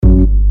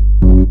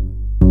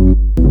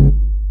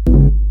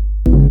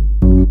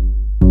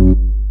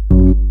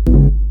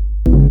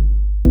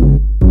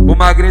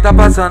Magrinho tá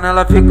passando,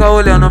 ela fica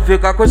olhando,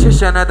 fica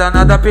cochichando, é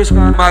danada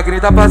piscando. Magrinho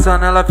tá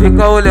passando, ela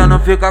fica olhando,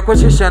 fica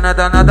cochichando, é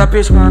danada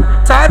piscando.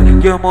 Sabe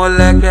que o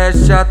moleque é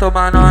chato,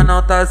 mas nós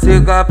não tá se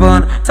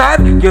gabando.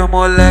 Sabe que o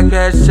moleque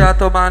é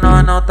chato, mas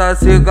nós não tá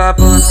se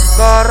gabando.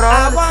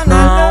 Caralho,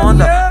 na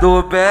onda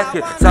do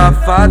beck,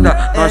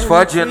 safada, nós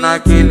fode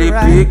naquele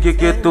pique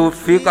que tu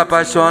fica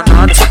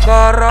apaixonado.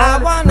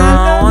 Caralho,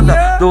 na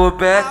onda do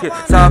beck,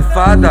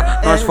 safada,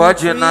 nós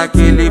fode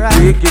naquele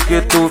pique que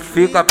tu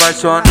fica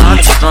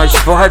apaixonado. Nós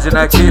fode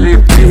naquele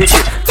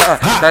pique,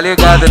 tá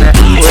ligado, né?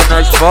 Pois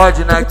nós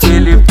fode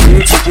naquele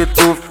pique que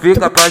tu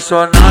fica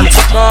apaixonado.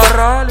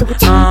 Caralho,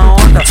 na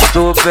onda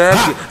do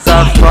beck,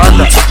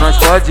 safada, nós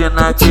fode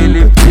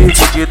naquele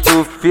pique que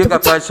tu fica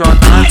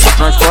apaixonado.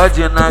 Nós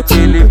fode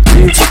naquele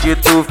pique que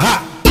tu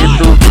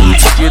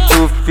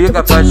fica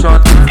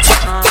apaixonado.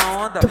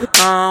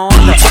 Na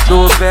onda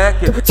do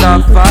beck,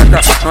 safada,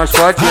 nós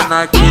fode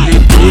naquele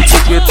pique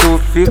que tu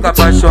fica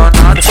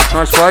apaixonado.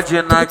 Nós fode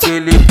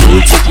naquele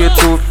pique que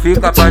tu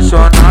fica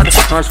apaixonado.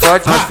 Nós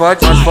fode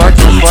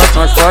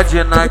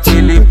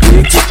naquele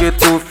pique que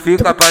tu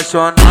fica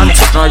apaixonado.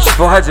 Nós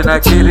fode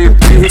naquele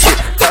pique,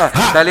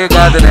 tá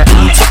ligado, né?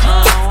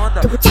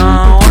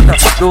 Na onda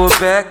do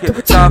beck,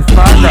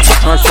 safada,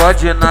 nós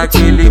fode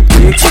naquele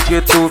pique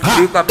que tu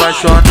fica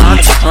apaixonado.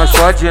 Nós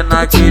fode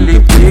naquele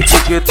pique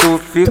que tu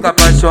fica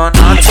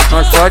apaixonado.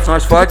 Nós fode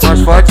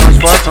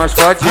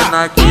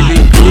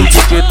naquele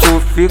pique que tu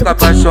fica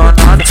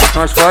apaixonado.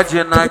 Nós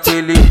fode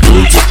naquele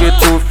pique que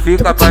tu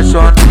fica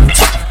apaixonado.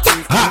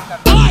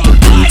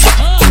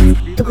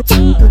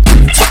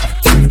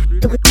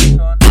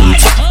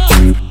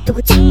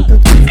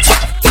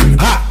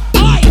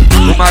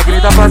 O Magrinho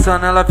tá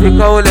passando, ela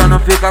fica olhando,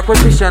 fica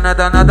cochichando, é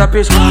danada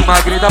piscando. O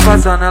Magrinho tá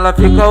passando, ela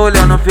fica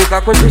olhando,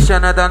 fica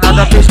cochichando, é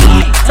danada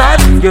piscando.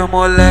 Sabe que o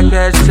moleque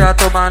é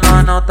chato, mas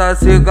nós não tá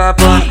se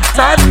gabando.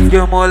 Sabe que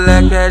o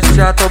moleque é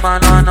chato,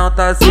 mas nós não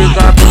tá se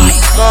gabando.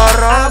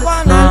 Caralho,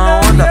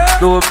 na onda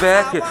do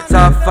beck,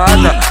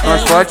 safada,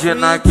 nós fode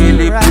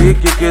naquele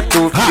pique que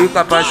tu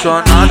fica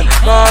apaixonado.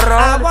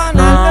 Caralho,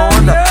 na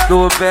onda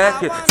do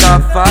beck,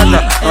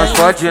 safada, nós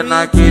fode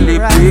naquele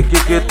pique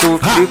que tu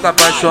fica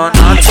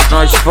apaixonado.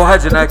 Nós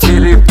fode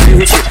naquele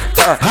pique,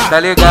 tá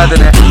ligado,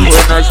 né?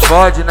 Pois nós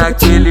fode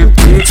naquele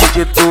pique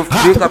que tu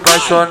fica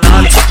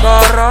apaixonado.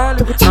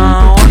 Caralho,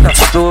 na onda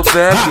do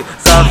beck,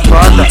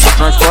 safada,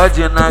 nós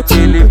fode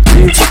naquele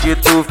pique que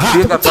tu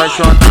fica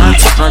apaixonado.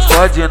 Nós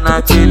fode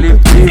naquele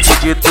pique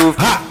que tu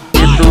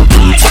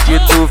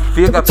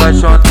fica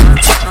apaixonado.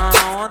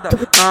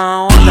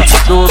 Na onda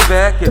do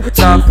beck,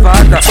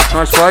 safada,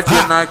 nós fode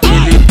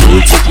naquele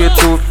pique que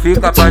tu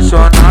fica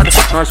apaixonado.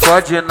 Nós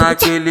fode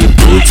naquele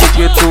pique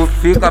que tu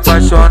fica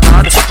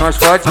apaixonado. Nós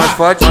fode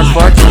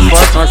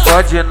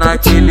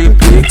naquele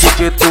pique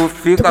que tu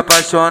fica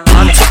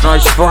apaixonado.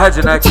 Nós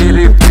fode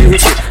naquele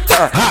pique,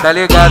 tá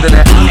ligado,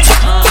 né?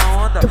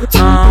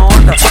 Na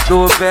onda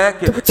do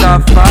beck,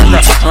 safada,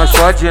 nós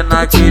fode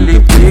naquele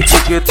pique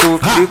que tu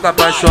fica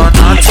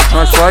apaixonado.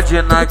 Nós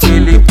fode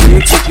naquele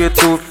pique que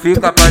tu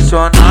fica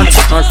apaixonado.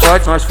 Nós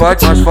fode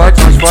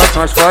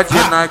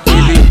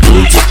naquele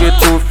pique que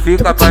tu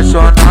fica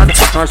apaixonado.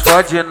 Nós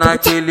fode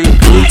naquele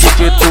pique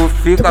que tu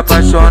fica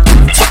apaixonado.